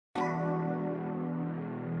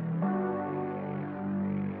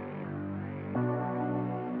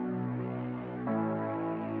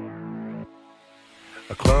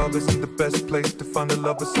A club isn't the best place to find a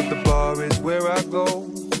lover, so the bar is where I go.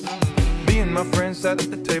 Me and my friends sat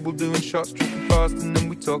at the table doing shots, tripping fast, and then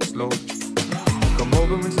we talk slow. Come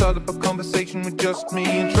over and start up a conversation with just me,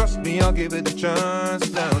 and trust me, I'll give it a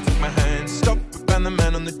chance. Now take my hand, stop, and the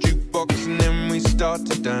man on the jukebox, and then we start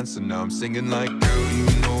to dance. And now I'm singing like, girl, you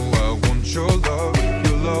know I want your love.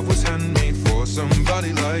 Your love was handmade for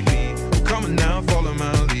somebody like me. Come on now, follow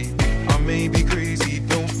my lead. I may be crazy,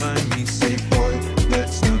 don't mind me. Say, boy,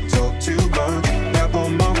 let's not talk too much. Grab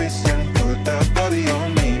on my waist and put that body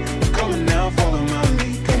on me. Come on now, follow my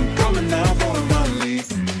lead. Come on now, follow my lead.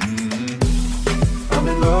 I'm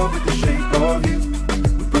in love with the shape of you.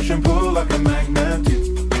 We push and pull like a magnet do.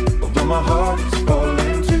 Although my heart is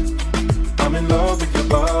falling too. I'm in love with your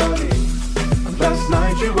body. And last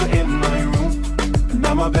night you were in my room, and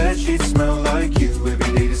now my bedsheets smell like you.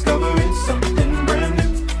 Every day discovering something brand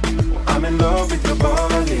new. I'm in love with your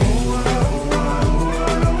body.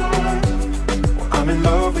 I'm in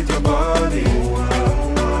love with your body.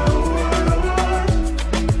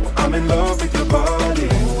 I'm in love with your body.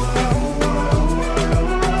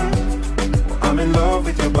 I'm in love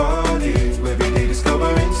with your body. Every day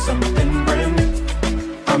discovering something brand new.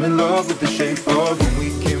 I'm in love with the shape of you.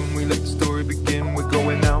 Weekend, we let the story begin. We're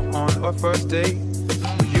going out on our first date.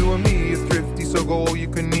 You and me are thrifty, so go all you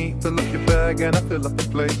can eat. Fill up your bag and I fill up the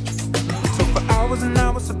plate. We talk for hours and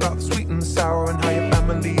hours about the sweet and the sour, and how your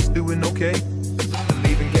family's doing okay. And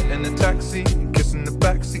leaving, getting a taxi, kissing the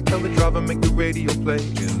backseat, tell the driver make the radio play.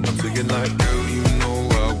 And I'm singing like, girl, you know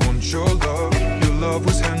I want your love. Your love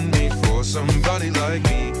was handmade for somebody like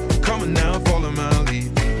me. Come on now, follow my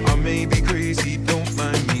lead. I may be crazy, don't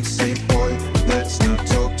mind me. Say, boy, let's not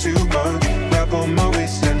talk too much. Grab on my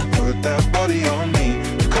waist and put that body on me.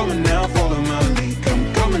 Come on now, follow my lead.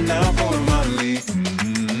 Come on now, follow my lead.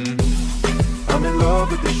 I'm in love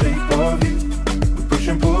with the shape of you. We push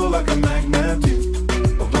and pull like a magnet do.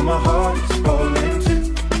 Although my heart is falling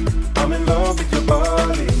too. I'm in love with your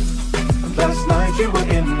body. And last night you were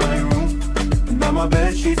in my room, and now my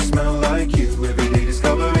bedsheets smell like you. Every day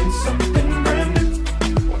discovering something brand new.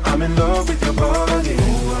 I'm in love with your body.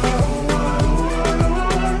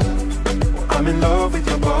 I'm in love with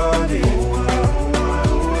your body.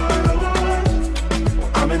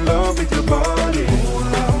 I'm in love with your body.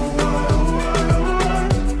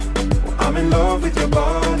 I'm in love with your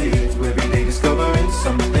body. Every day discovering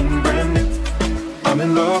something brand new. I'm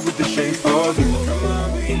in love with the shape of you. Come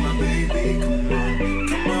on, be my baby, come on.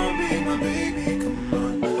 Come on, be my baby, come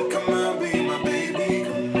on. Come on, be my baby,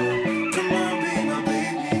 come on. Come on, be my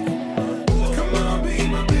baby, come on. Come on, be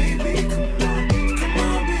my baby, come on. Come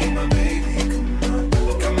on, be my baby, come on.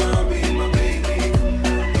 Come on, be my baby, come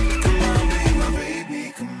on. Come on, be my baby,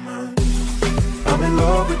 come on. I'm in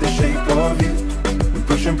love with the shape of you. We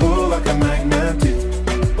push and pull like a magnet do.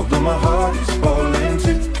 Although my heart is falling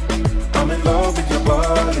too. I'm in love with your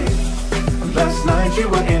body. And last night you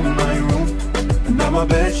were in my room, and now my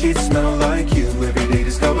bedsheets smell like you. Every day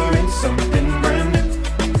discovering something brand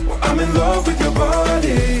new. I'm in love with your body.